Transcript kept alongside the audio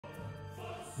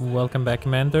Welcome back,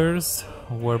 Commanders.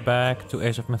 We're back to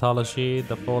Age of Mythology,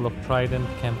 the Fall of Trident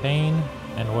campaign,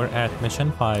 and we're at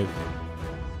Mission 5.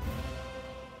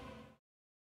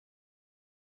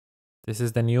 This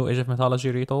is the new Age of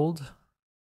Mythology Retold.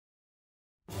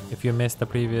 If you missed the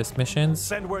previous missions,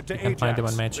 Send word to you can Ajax. find them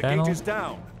on my channel. The gate is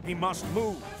down. He must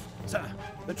move. Sir,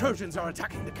 the Trojans are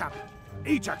attacking the camp.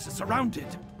 Ajax is surrounded.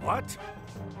 What?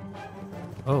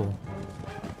 Oh,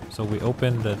 so we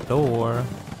opened the door,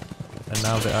 and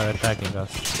now they are attacking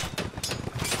us.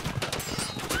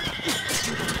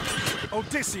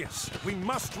 Odysseus, we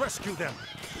must rescue them.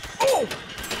 Oh!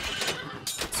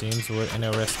 Seems we're in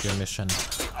a rescue mission.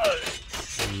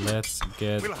 Let's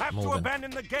get We'll have moving. to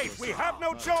abandon the gate. We have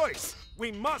no choice.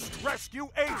 We must rescue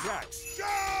Ajax.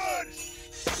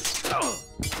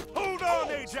 Hold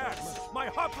on, Ajax. My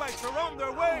hoplites are on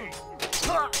their way.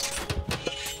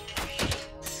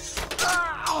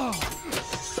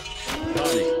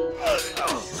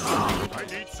 I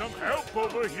need some help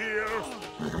over here.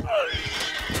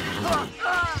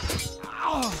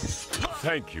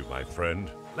 Thank you, my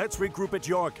friend. Let's regroup at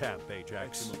your camp,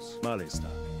 Ajax. Malista.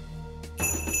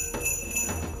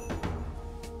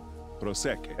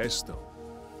 Prosecche, esto.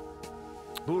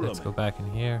 Let's go back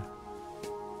in here.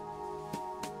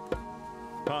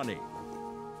 Pani.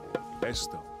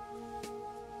 Esto.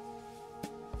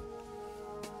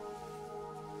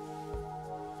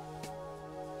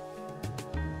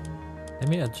 Let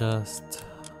me adjust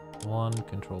one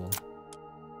control.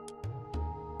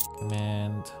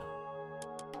 Command.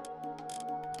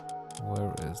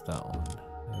 Where is that one?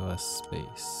 US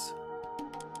space.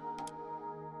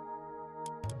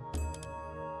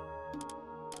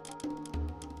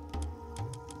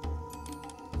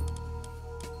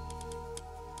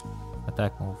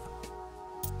 Attack move.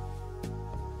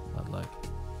 I'd like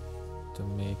to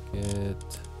make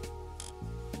it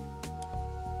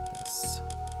this.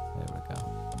 There we go.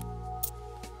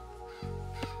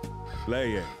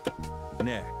 Leie.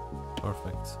 Ne.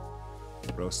 Perfect.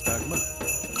 Prostagma.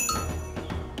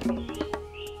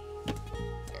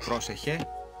 Πρόσεχε.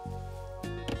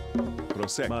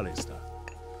 Prosecche. Malista.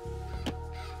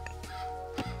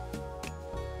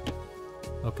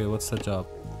 Okay, what's the job?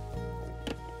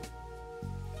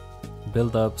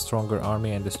 Build up stronger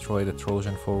army and destroy the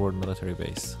Trojan forward military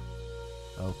base.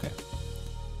 Okay.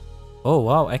 Oh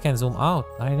wow, I can zoom out.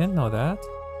 I didn't know that.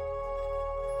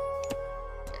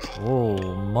 Oh,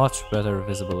 much better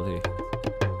visibility.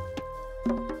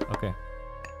 Okay.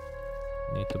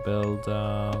 Need to build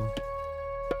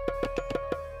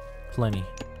plenty.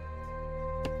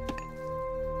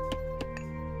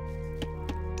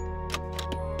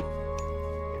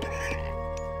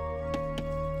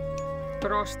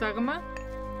 Πρόσταγμα.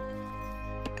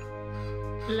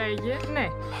 Λέγε, ναι.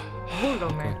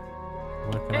 Βούλομαι.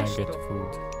 Where can I get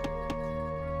food?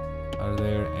 Are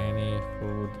there any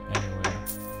food anywhere?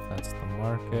 That's the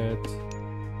market.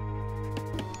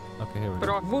 Okay, here we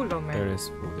go. Βούλομαι. There is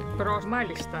food in here.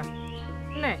 Μάλιστα.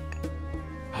 Ναι.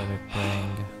 Let me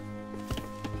bring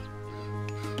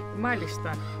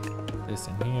Μάλιστα. this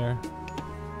in here.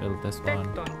 Build this one.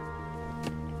 Τέκτον.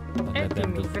 And let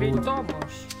them do Έτοιμη. food.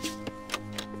 Βρυτόμος.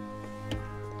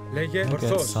 Λέγε Get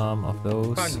ορθός. some of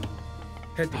those. Πάνι.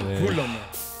 Έτοιμο. With Βούλομαι.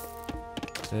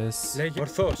 this. Λέγε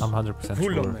ορθός. I'm 100% sure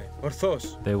Βούλομαι.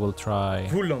 Ορθός. they will try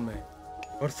Βούλομαι.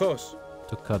 Ορθός.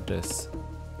 to cut this.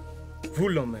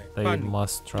 Βούλομαι. They Πάνι.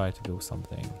 must try to do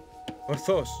something.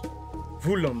 Ορθός.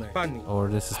 Βούλομαι. Πάνι. Or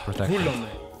this is protected.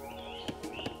 Βούλομαι.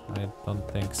 I don't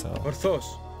think so.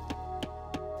 Ορθός.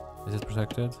 Is it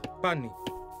protected? Πάνι.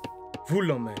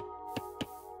 Βούλομαι.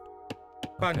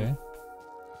 Πάνι. Okay.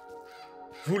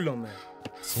 Βούλομαι.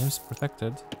 Seems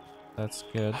protected. That's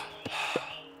good.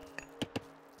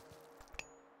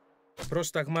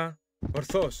 Πρόσταγμα.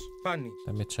 Ορθός. Πάνι.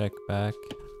 Let me check back.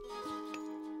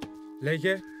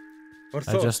 Λέγε I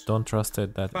ορθός. just don't trust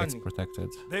it that it's Funny. protected.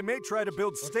 They may try to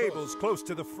build stables close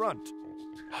to the front.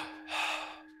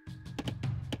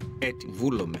 Έτοιμο.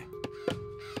 Βούλομαι.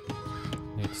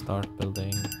 Need to start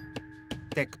building.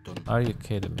 Τέκτον. Are you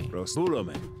kidding me?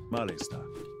 Prosbulome. Malista.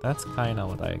 That's kinda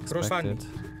what I Προσφάνι.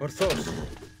 expected. Ορθός.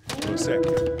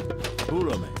 Prosecche.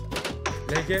 Bulome.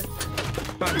 Λέγε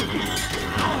πάνι.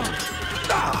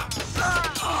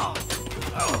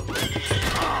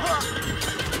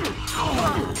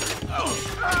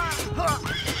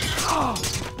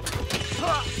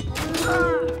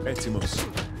 Έτοιμος.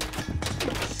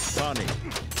 Pani.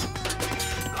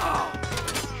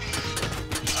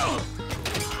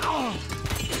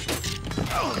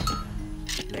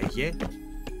 Λέγε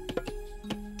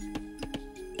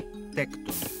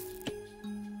τέκτον.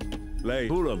 Λέει.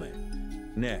 Bulome.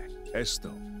 Ναι. Έστω.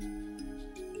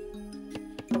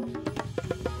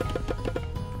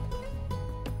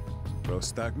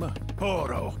 Prostagma.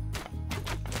 Poro.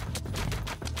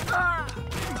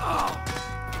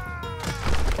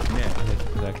 Ne. I need to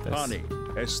protect this. Pani.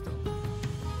 Esto.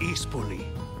 Ispoli.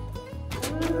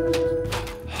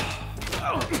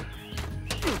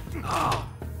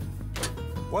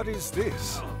 What is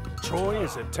this? Troy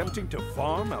is attempting to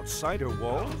farm outside her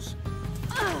walls?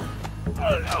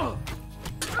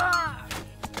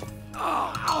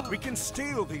 We can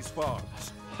steal these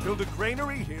farms. Build a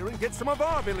granary here and get some of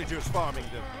our villagers farming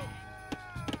them.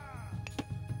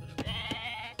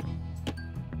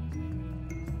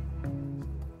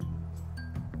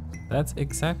 That's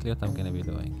exactly what I'm gonna be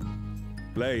doing.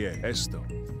 Leie. Esto.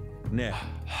 Ne.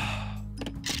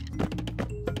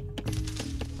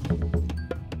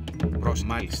 Προς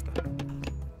μάλιστα.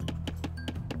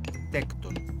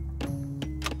 Τέκτον.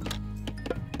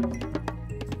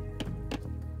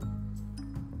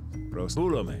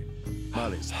 Pulome.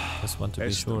 Malista. Just want to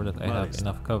be sure that I have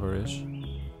enough coverage.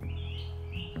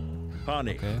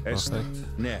 Pani. Okay, Esto. perfect.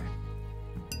 Ne.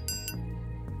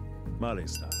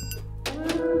 Malista.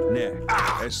 Ne.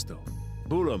 Esto.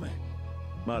 Pulome.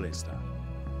 Malista.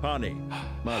 Pani.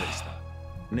 Malista.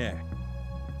 Ne.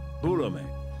 Pulome.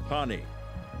 Pani.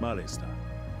 Malista.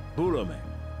 Pulome.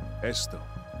 Esto.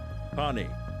 Pani.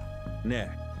 Ne.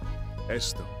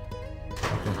 Esto.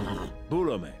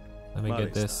 Pulome. Let me get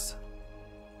Malista. this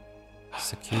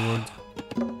secured.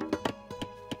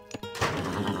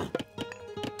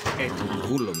 Έτοιμο.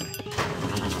 Βούλομαι.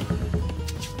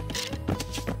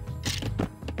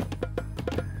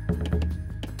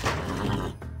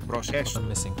 Προς έστω.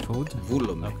 I'm missing food.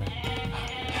 Βούλομαι.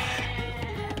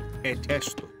 Okay.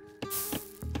 Έστω.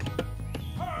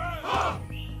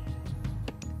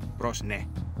 Προς ναι.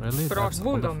 Really? That's all the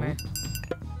Προσβούλομαι.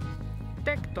 food?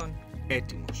 Τέκτον.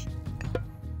 Έτοιμος.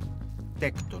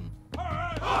 Τέκτον.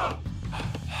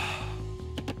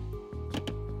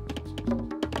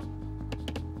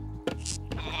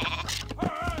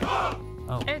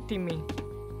 Oh, Έτοιμη.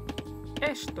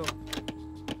 Έστω.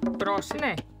 Προς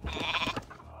ναι.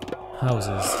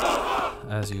 houses,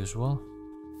 as usual.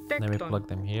 Let me Τέκτον. plug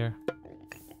them here.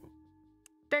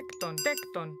 Τέκτον.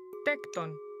 Τέκτον.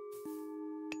 Τέκτον.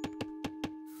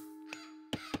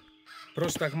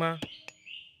 Πρόσταγμα.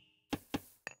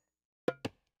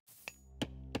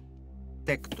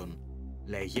 Τέκτον.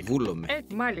 Λέγε. Βούλομαι.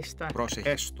 Μάλιστα. Πρόσεχε.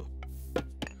 Έστω.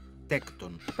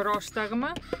 Τέκτον.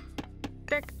 Πρόσταγμα.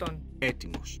 Τέκτον.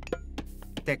 Έτοιμος.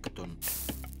 Τέκτον.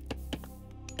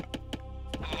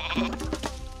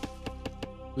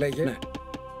 Λέγε. Ναι.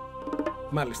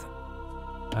 Μάλιστα.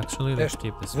 Actually, let's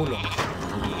keep this Βούλο. one,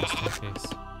 just in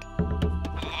case.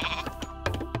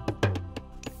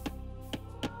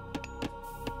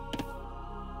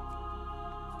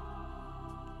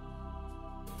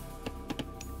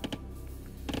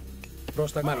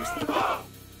 Πρόστα. Μάλιστα.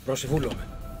 Προσεβούλομαι.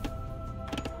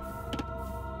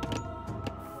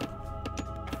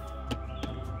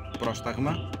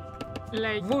 Πρόσταγμα.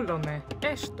 Λέει βούλομαι.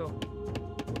 Έστω.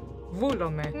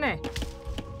 Βούλομαι. Ναι.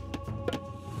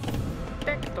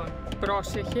 Τέκτον.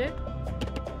 Πρόσεχε.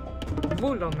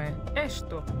 Βούλομαι.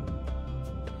 Έστω.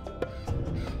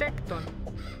 Τέκτον.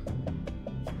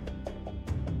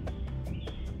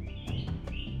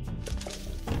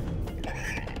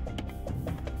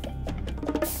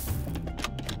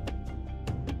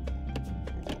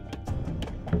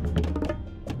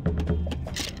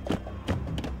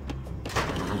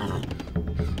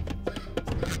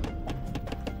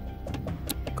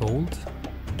 Gold?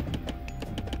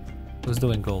 Who's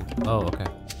doing gold? Oh, okay.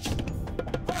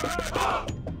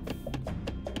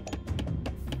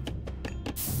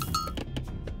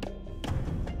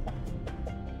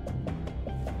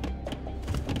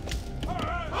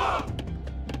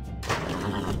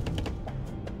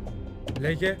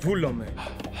 Λέγε. Βούλομαι.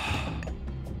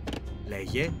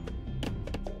 Λέγε.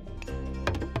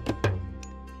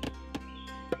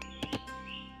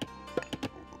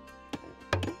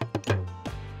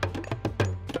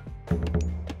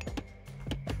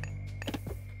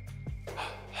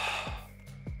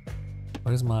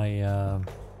 Where's my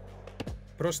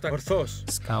Πρόστα. Ορθός.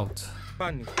 scout?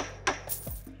 Πάνι.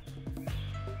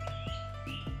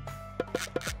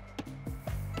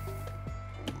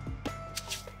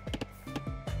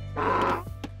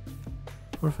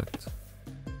 Perfect.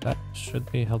 That should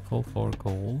be helpful for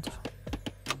gold.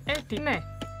 Ναι.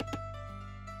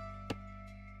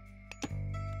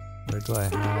 Where do I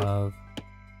have?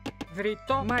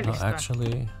 Βρυτό. No, Μάλιστα.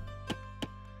 actually,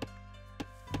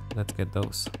 let's get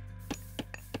those.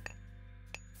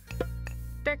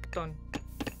 Τέκτον.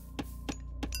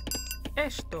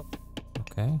 Έστω.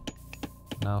 Okay.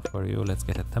 Now for you, let's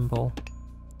get a temple.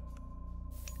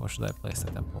 Where should I place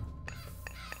the temple?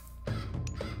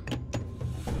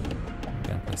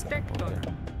 place the temple here.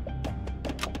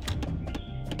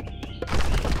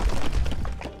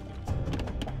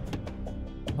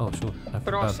 Oh shoot, I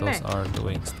forgot those are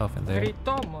doing stuff in there.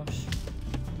 Ρητόμος.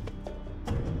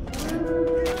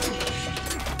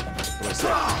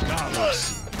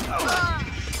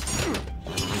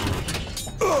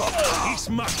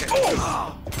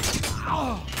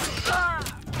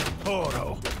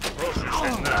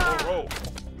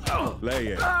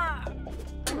 Leje.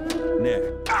 Ne,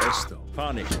 esto.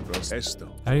 Pani, pros esto.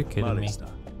 Are you kidding me? Malista.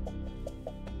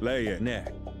 Leje, ne.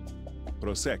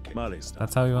 Prosek, malista.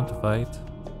 That's how you want to fight?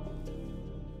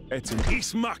 Etin.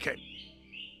 Ismaken.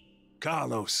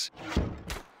 Carlos.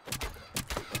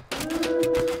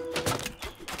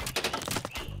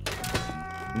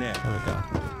 Ne. There we go.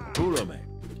 Pulome.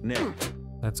 Ne.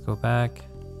 Let's go back.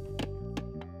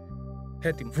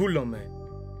 Έτοιμο. Βούλομαι.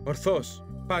 Ορθός.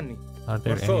 Πάνι. Are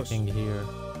there Ορθός. anything here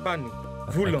Πάνι. that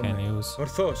I can Βούλομαι. use?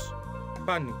 Ορθός.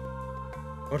 Πάνι.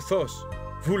 Ορθός.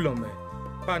 Βούλομαι.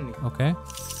 Πάνι. Okay.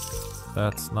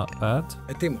 That's not bad.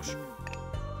 Ετοίμος.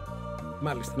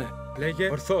 Μάλιστα, ναι. Λέγε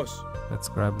ορθός.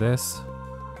 Let's grab this.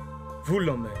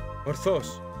 Βούλομαι.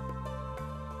 Ορθός.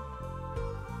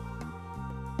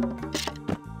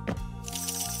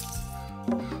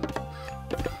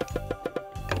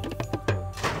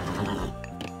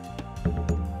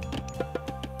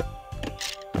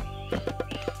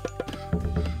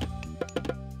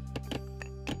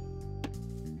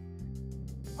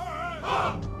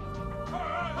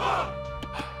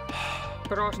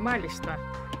 Προς μάλιστα.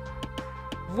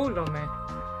 Βούλομαι.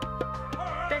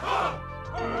 Τέκτον.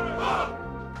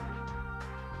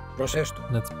 Προσέστο.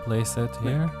 Let's place it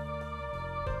here.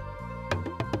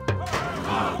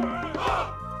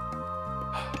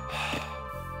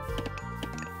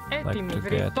 Έτοιμη. Like to get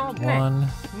Βρυτό. Ναι. one.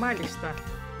 Μάλιστα.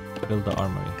 Build the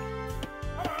armory.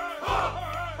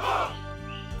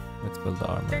 Let's build the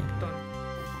armory. Τέκτον.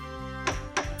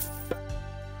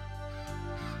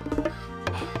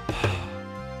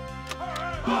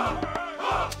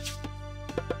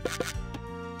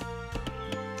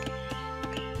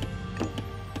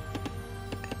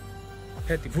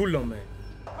 Έτοιμο. Βούλομαι.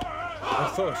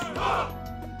 Ορθός.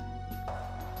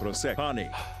 Prosek. Pani.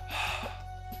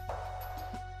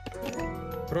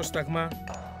 Πρόσταγμα.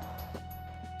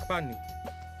 Πάνι.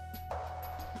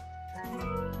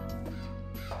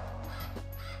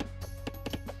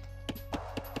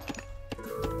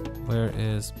 Where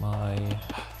is my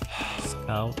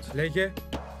scout? Λέγε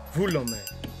βούλομαι.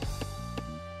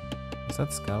 Is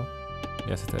that scout?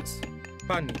 Yes, it is.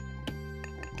 Πάνι.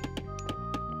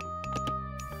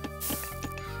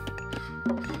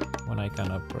 When I can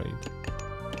upgrade.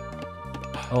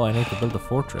 Oh, I need to build a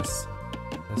fortress.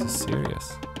 This is serious.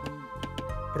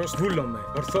 Προς βούλομαι.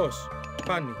 Ορθός.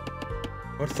 Πάνι.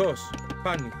 Ορθός.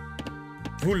 Πάνι.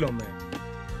 Βούλομαι.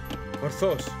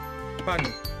 Ορθός.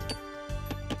 Πάνι.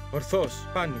 Ορθός.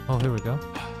 Πάνι. Oh, here we go.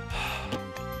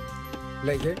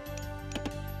 Λέγε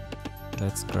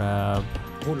Let's grab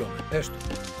βούλομαι. Έστω.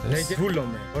 Λέγε this.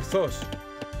 βούλομαι. Ορθός.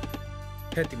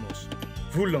 Έτοιμος.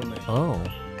 Βούλομαι. Oh,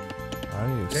 are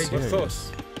you Λέγε ορθός.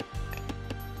 serious?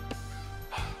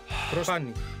 Προς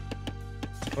πάνι.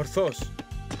 Ορθός.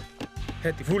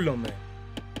 Βούλομαι.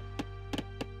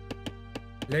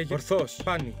 Λέγε ορθός.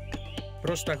 Πάνι.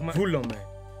 Πρόσταγμα. Βούλομαι.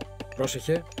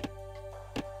 Πρόσεχε.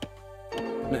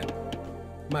 Ναι.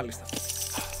 Μάλιστα.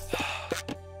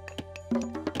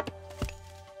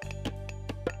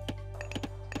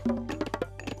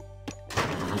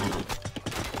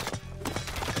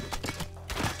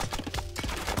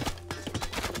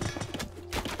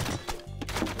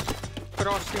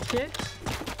 Πρόσεχε.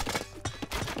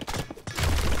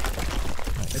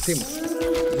 Ετοίμος.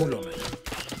 Βούλομαι.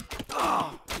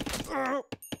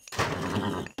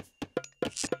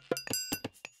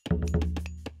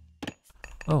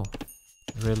 Oh,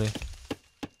 really?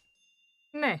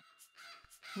 Ναι.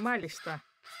 Μάλιστα.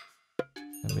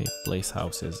 Let me place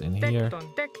houses in here.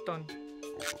 Τέκτον. Τέκτον.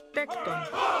 Τέκτον.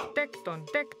 Τέκτον.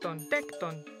 Τέκτον.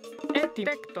 Τέκτον. Έτοιμο.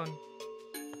 Τέκτον.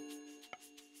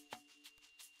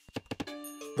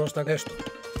 Πρόσταγμα. Έστω.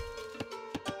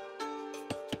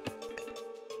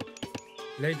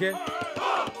 Λέγε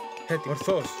έτοιμο.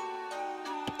 Ορθός.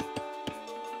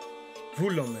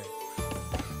 Βούλομαι.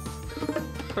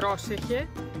 Πρόσεχε.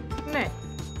 Ναι.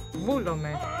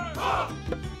 Βούλομαι.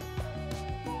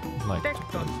 Like to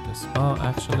Tecton. put this. Oh,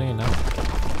 actually, no.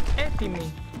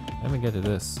 Έτοιμη. Let me get you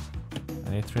this. I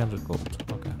need 300 gold.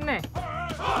 Okay. Ναι.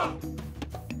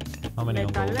 How many on gold?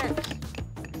 Μεταλλεύς.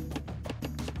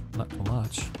 Not too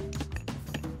much.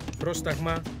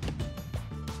 Πρόσταγμα.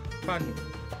 Πάνι.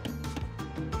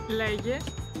 Λέγε.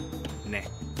 Ναι.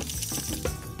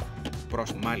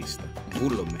 Προς μάλιστα.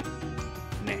 Βούλομαι.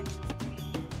 Ναι.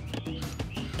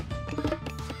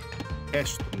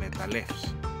 Έστω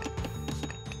μεταλλεύς.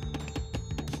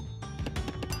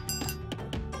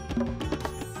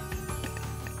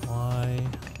 Why?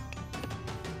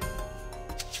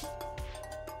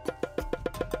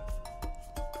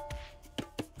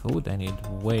 Food, I need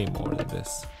way more than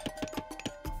this.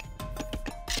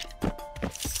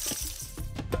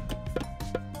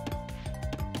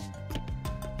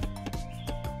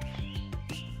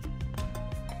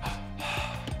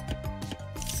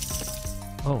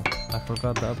 Oh, I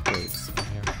forgot the upgrades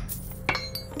here.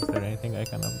 Is there anything I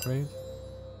can upgrade?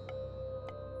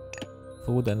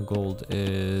 Food and gold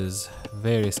is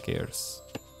very scarce.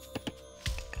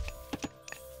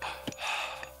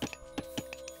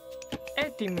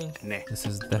 Έτοιμη. Ναι. This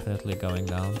is definitely going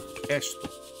down. Έστω.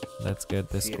 Let's get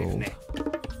this gold. Ναι.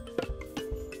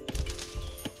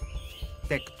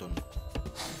 Τέκτον.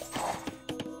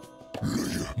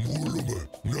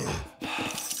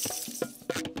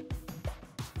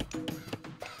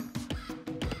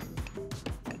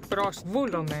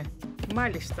 Βούλομαι.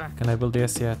 Μάλιστα. Can I build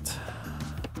this yet?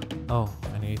 Oh,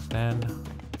 I need 10.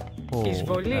 Oh,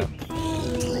 Εισβολή. crap.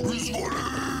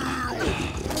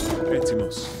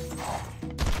 Έτοιμος.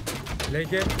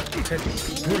 Λέγε έτοιμος.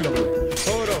 Βούλομαι.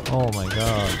 Χώρο. Oh my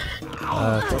god.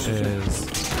 That is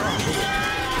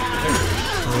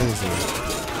crazy.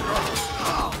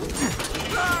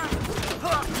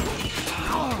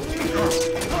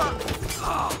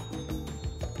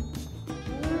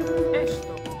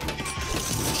 Έστω.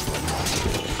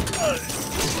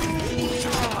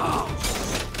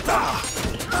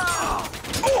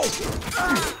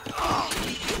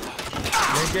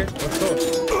 Λέγε ορθός.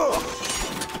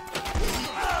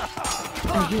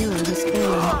 A hero has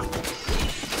fallen.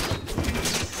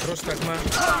 Πρόσταγμα.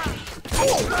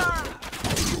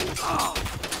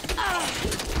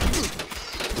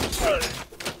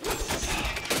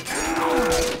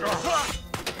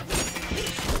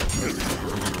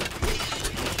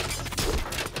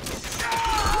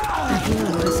 A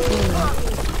hero has fallen.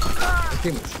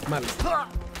 Έτοιμος. Μάλιστα.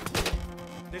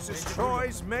 This is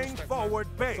Troy's main forward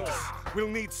base.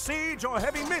 We'll need siege or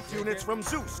heavy myth units from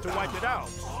Zeus to wipe it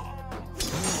out.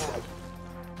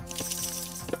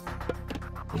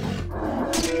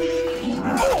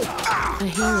 A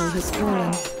hero has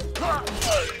fallen.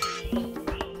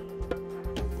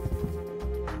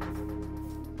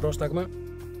 Πρόσταγμα.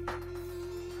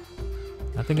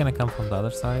 I think gonna come from the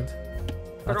other side.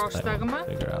 That's what I want Πρόσταγμα. to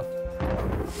figure out.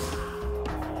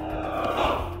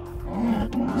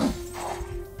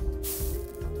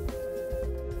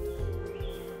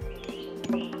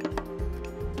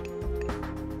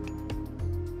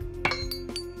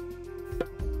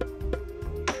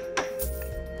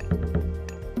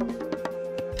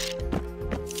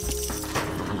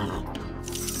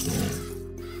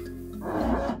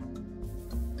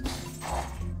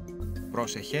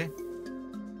 Πρόσεχε.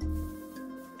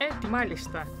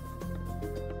 Μάλιστα.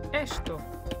 Έστω.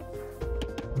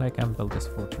 And I can build this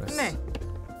fortress. Ναι.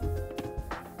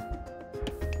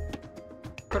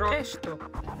 Έστω.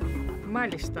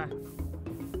 Μάλιστα.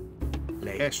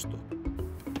 Λέει έστω.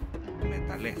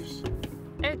 Μεταλλεύς.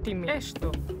 Έτοιμη. Έστω.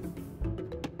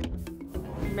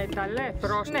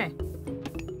 Μεταλλεύς. Ναι.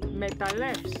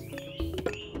 Μεταλλεύς.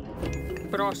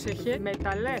 Πρόσεχε.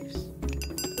 Μεταλλεύς.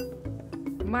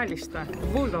 Μάλιστα.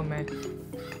 Βούλομαι.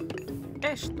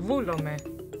 Έστω. Βούλομαι.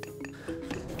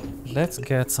 Let's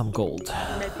get some gold.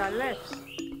 Μεταλλεύς.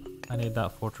 I need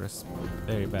that fortress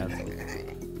very badly.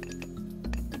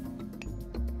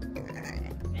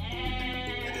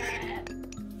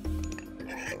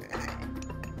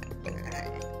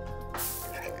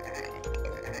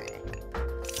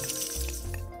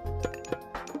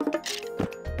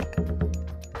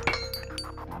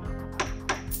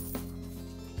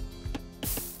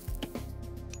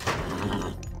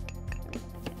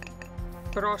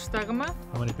 Πρόσταγμα.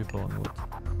 How many people on wood?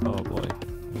 Oh boy,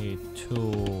 we need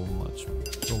too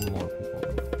more people.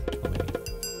 Too many.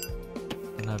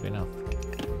 Don't have enough.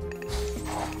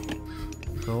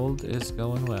 Gold is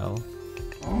going well.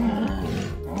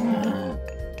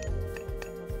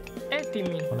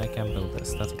 Έτοιμη. When I can build this,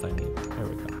 that's what I need. There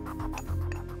we go.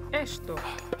 Έστω.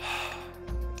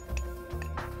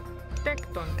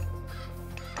 Τέκτον.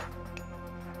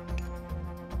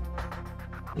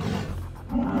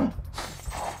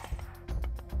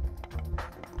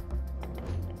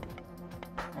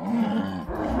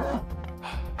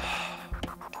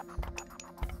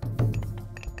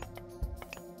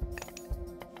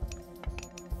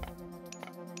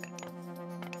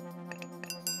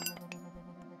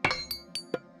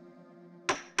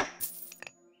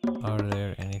 Are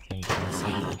there anything else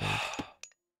I can build?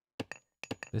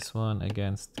 This one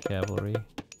against cavalry.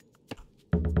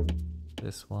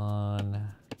 This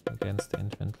one against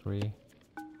infantry.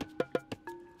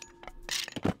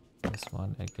 This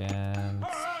one against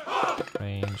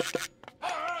range.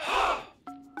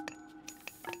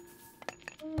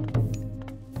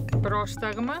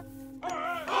 Πρόσταγμα.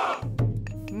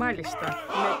 Μάλιστα.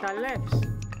 Μεταλλεύς.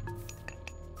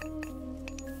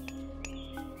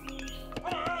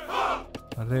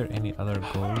 Are there any other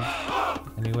gold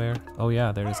anywhere? Oh yeah,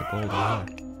 there is a gold here.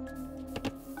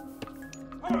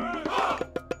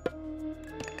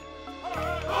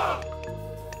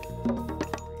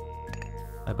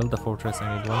 I built a fortress, I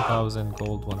need 1000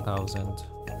 gold, 1000.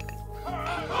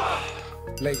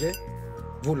 Λέγε,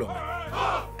 βούλομαι.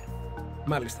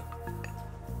 Μάλιστα.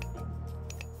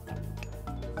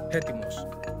 Έτοιμος.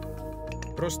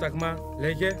 Πρόσταγμα,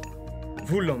 λέγε,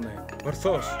 βούλομαι.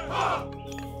 Ορθώς.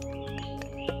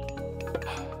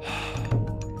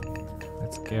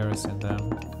 Let's garrison them.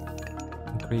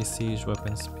 Increase siege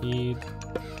weapon speed.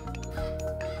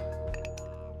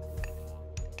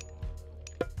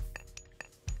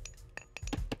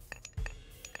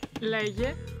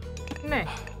 Λέγε. Ναι.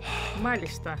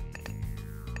 Μάλιστα.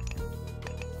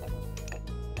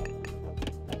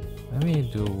 Let me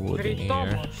do wood in here.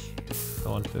 Ρητόμος. I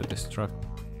want to disrupt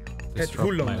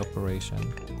my operation.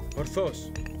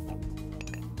 Ορθώς.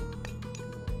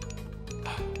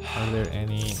 Are there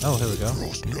any... Oh, here we go.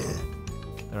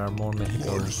 There are more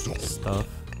mythical stuff.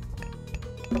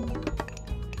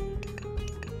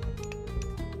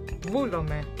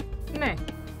 Βούλομαι. Ναι.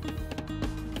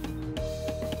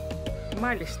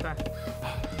 Μάλιστα.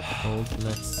 Gold,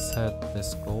 let's set this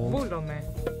gold.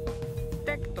 Βούλομαι.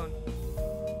 Τέκτον.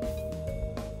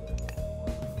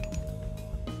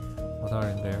 What are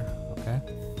in there? Okay.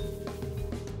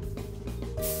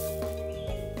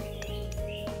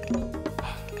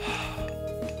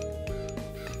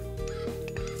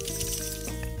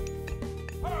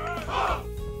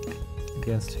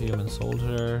 Against human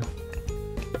soldier.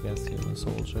 Against human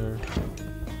soldier.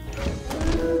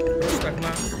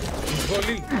 Πρόσταγμα,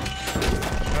 εισβολή.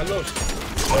 Καλώς.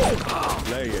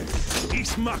 Λέγε.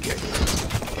 Εις μάκε.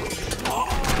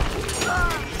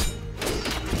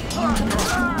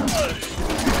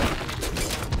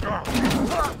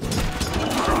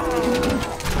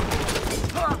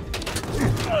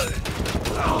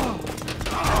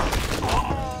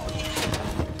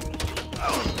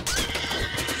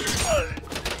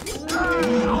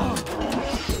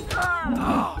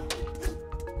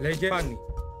 Λέγε, πάνι.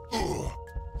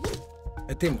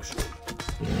 Ετοίμος.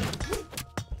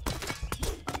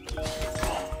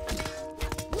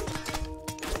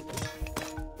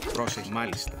 Πρόσεχε,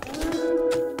 μάλιστα.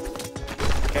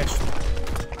 Έστω.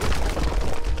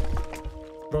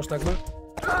 Πρόσταγμα.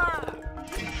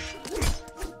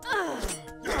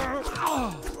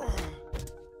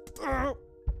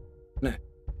 Ναι.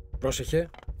 Πρόσεχε.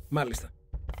 Μάλιστα.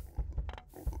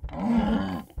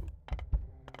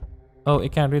 Oh,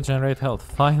 it can regenerate health.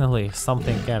 Finally,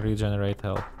 something can regenerate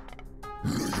health.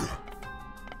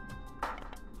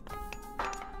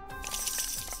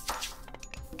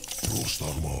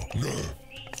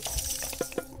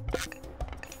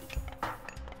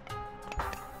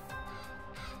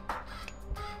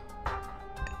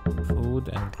 Food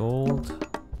and gold.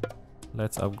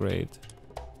 Let's upgrade.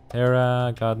 Hera,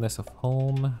 goddess of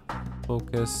home,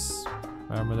 focus,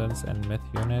 permanence, and myth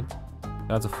unit.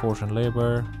 Gods of fortune,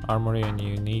 labor, armory, and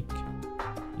unique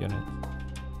unit.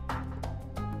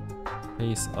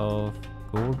 Face of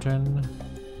Gorgon,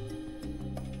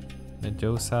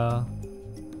 Medusa,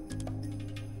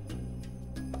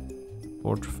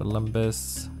 Forge of Olympus.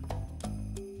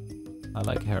 I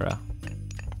like Hera.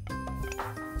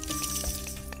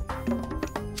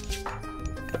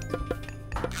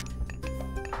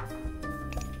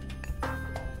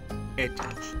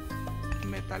 Έτοιμος.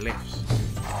 Μεταλλεύς.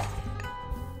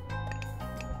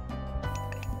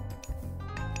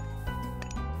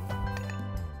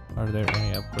 Are there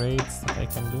any upgrades that I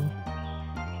can do?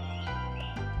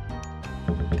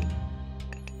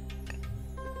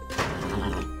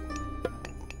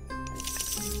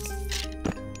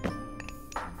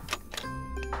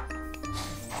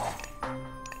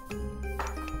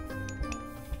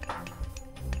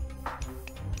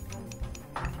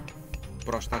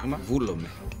 Πρόσταγμα, βούλομαι.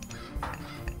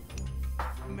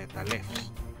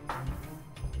 Μεταλλεύς.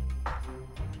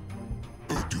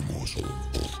 Έτοιμος.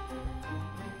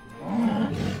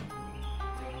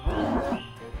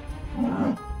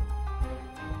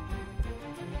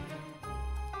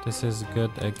 This is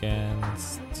good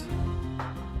against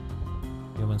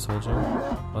human soldier.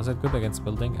 Was it good against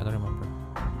building? I don't remember.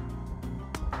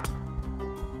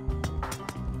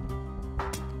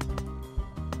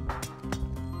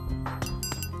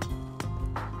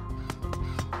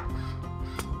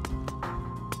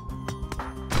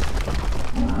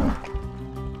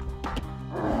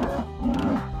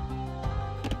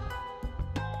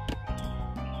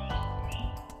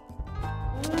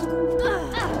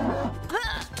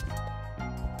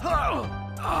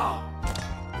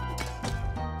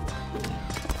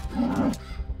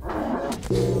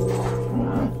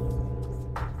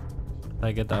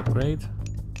 I get the upgrade.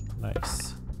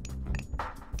 Nice.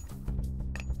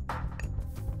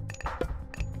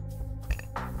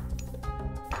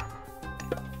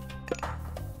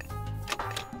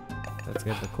 Let's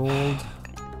get the gold.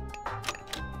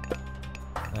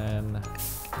 Then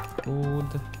food.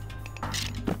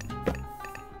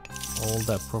 All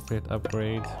the appropriate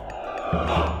upgrade.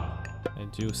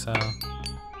 Medusa.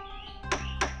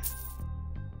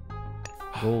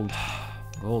 Gold.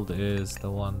 Gold is the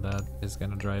one that is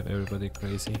gonna drive everybody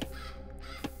crazy.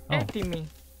 Oh, Έτοιμη.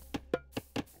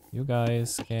 you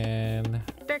guys can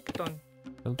Τέκτον.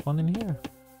 build one in here.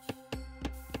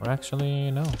 Or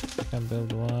actually, no, you can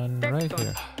build one right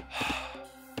here.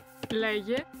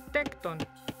 Λέγε τέκτον.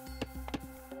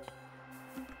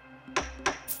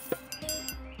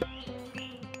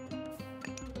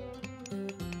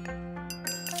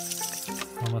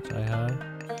 How much I have?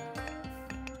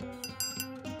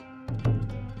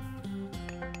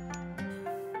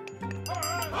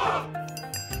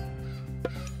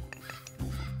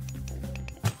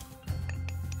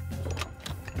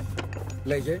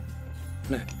 Λέγε.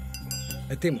 Ναι.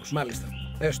 Ετοίμος. Μάλιστα.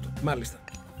 Έστω. Μάλιστα.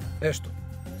 Έστω.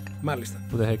 Μάλιστα.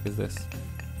 Who the heck is this?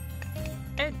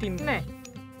 Έτοιμη. Ναι.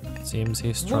 Seems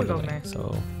he's struggling,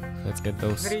 so let's get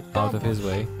those out of his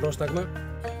way. Πρόσταγμα.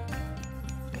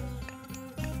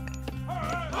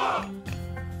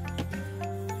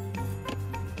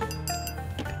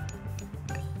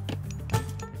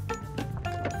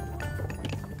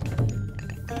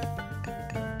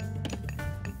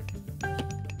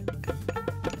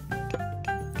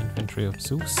 Infantry of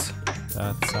Zeus.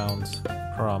 That sounds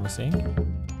promising.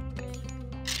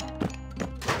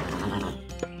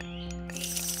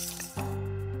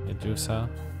 Medusa.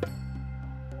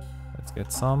 Let's get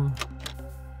some.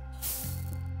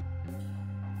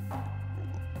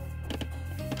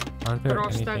 Are there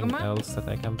anything else that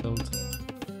I can build?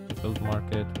 Build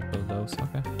market, build those,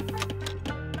 okay.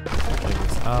 Take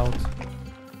this out.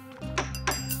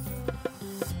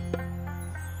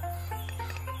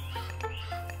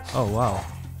 Oh wow,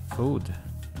 food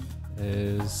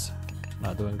is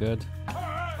not doing good.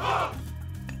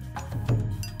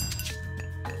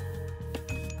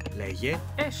 Λέγε.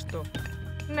 Έστω.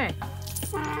 Ναι.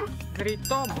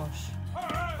 Ρητόμος.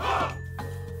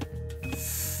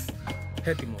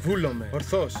 Έτοιμο. Βούλομαι.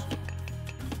 Ορθός.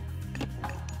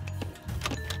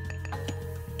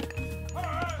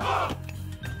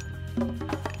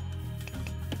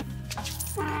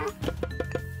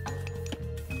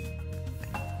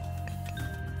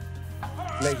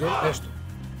 Λέγε. Έστω.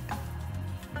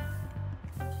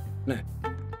 Ναι.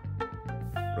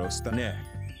 Πρόστα. Ναι.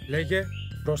 Λέγε.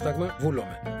 Πρόσταγμα.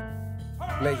 Βούλομαι.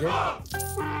 Λέγε.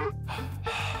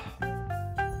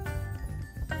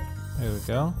 There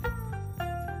we go.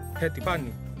 Έτοιμο.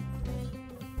 Πάνι.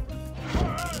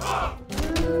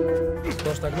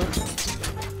 Πρόσταγμα.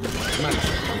 Μάλιστα.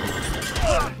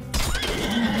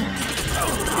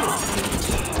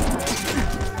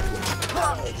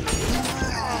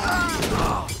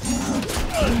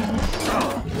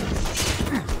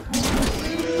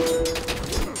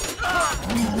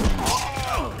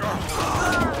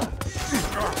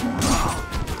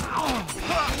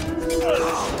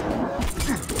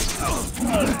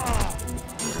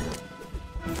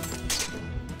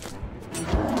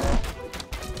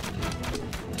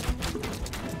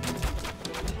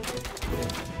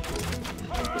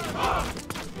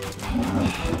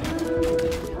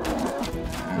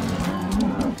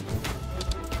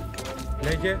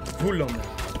 Λέγε. Βούλομαι.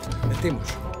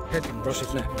 Ετοίμος. Έτοιμο.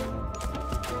 Πρόσεχε. Ναι.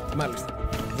 Μάλιστα.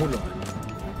 Βούλομαι.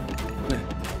 Ναι.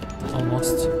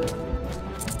 Almost.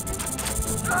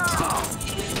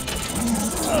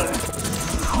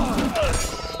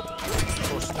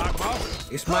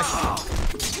 Εις μάχη.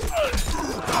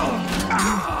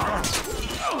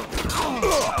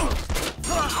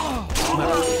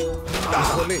 Μάλιστα.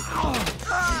 Εισβολή.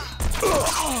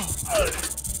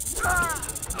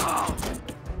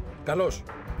 Καλώς.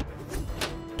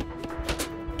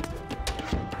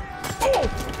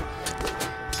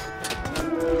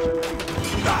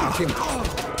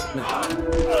 Ναι.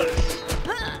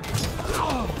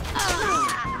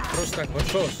 Πρόσταγμα.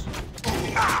 Ορθός.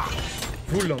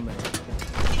 Βούλομαι.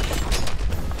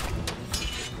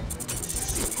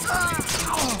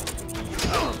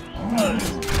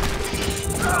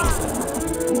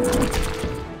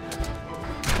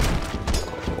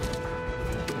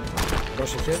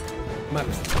 Πρόσεχε.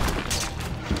 Μάλιστα.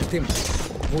 Ετοίμος.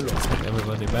 Βούλο.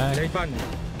 Everybody back. Λέει πάνι.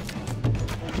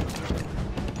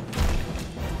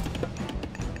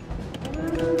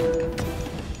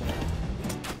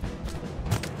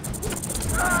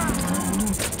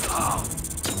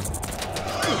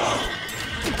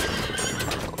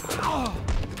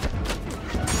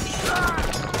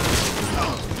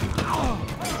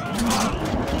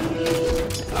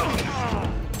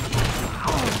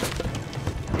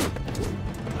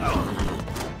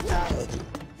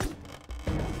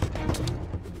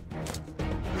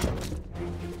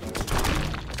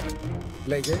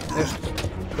 Λέγε, έστω.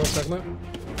 Πρόσταγμα.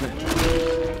 Ναι.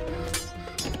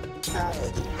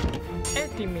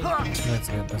 Έτοιμοι. Let's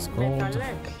get this gold.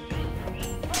 Μεταλλεύς.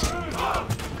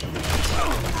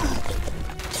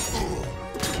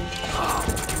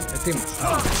 Ετοίμος.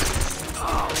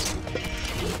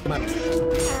 Μάλιστα.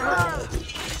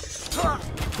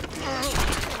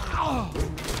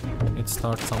 It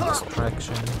starts some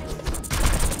distraction.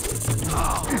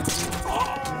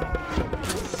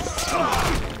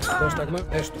 Πρόσταγμα,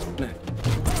 έστω. Ναι.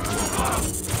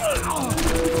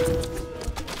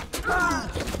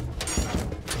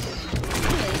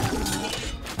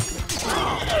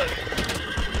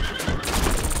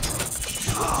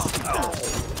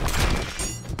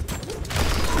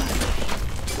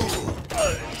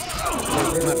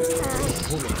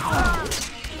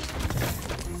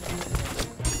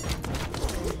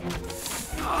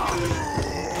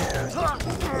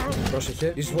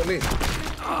 Πρόσεχε, εισβολή.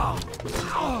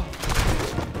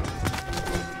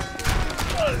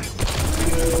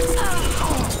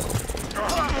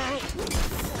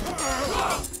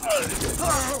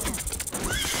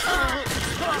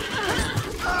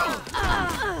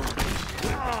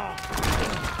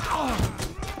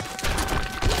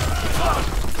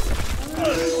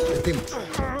 Ετοίμος.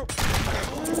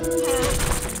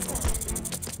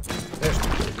 Έστω,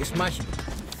 εις μάχη.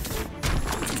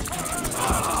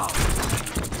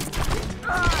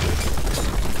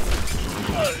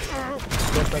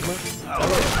 Πρόσταγμα.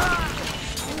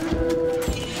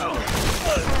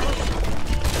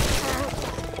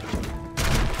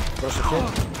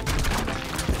 Πρόσεχε.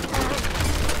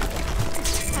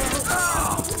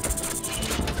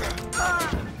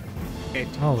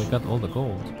 Oh, we got all the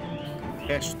gold.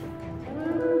 Έστω.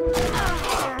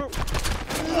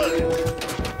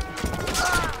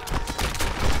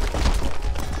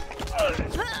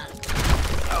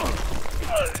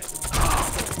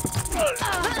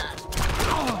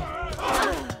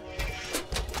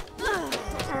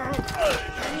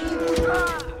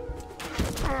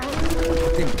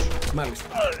 Ετοίμος. Μάλιστα.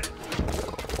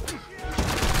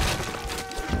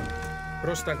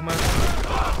 Πρόσταγμα.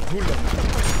 Βούλο.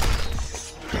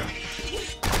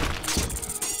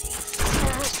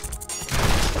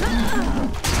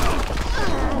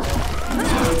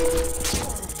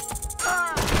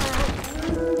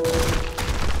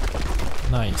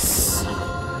 Nice.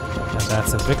 And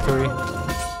that's a victory.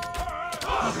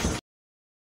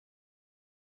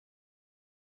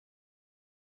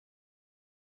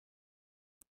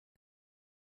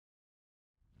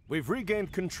 We've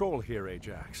regained control here,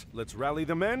 Ajax. Let's rally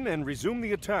the men and resume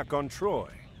the attack on Troy.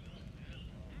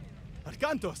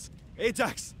 Arkantos!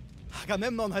 Ajax!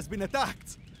 Agamemnon has been attacked!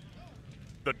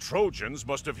 The Trojans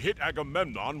must have hit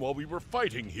Agamemnon while we were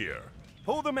fighting here.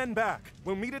 Pull the men back.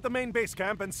 We'll meet at the main base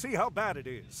camp and see how bad it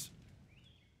is.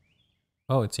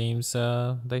 Oh, it seems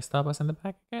they stop us in the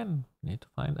back again. Need to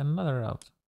find another route.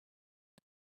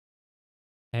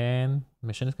 And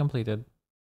mission is completed.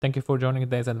 Thank you for joining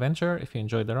today's adventure. If you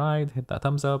enjoyed the ride, hit that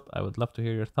thumbs up. I would love to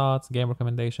hear your thoughts, game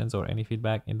recommendations, or any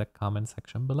feedback in the comment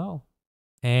section below.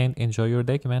 And enjoy your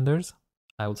day, Commanders.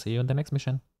 I will see you in the next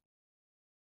mission.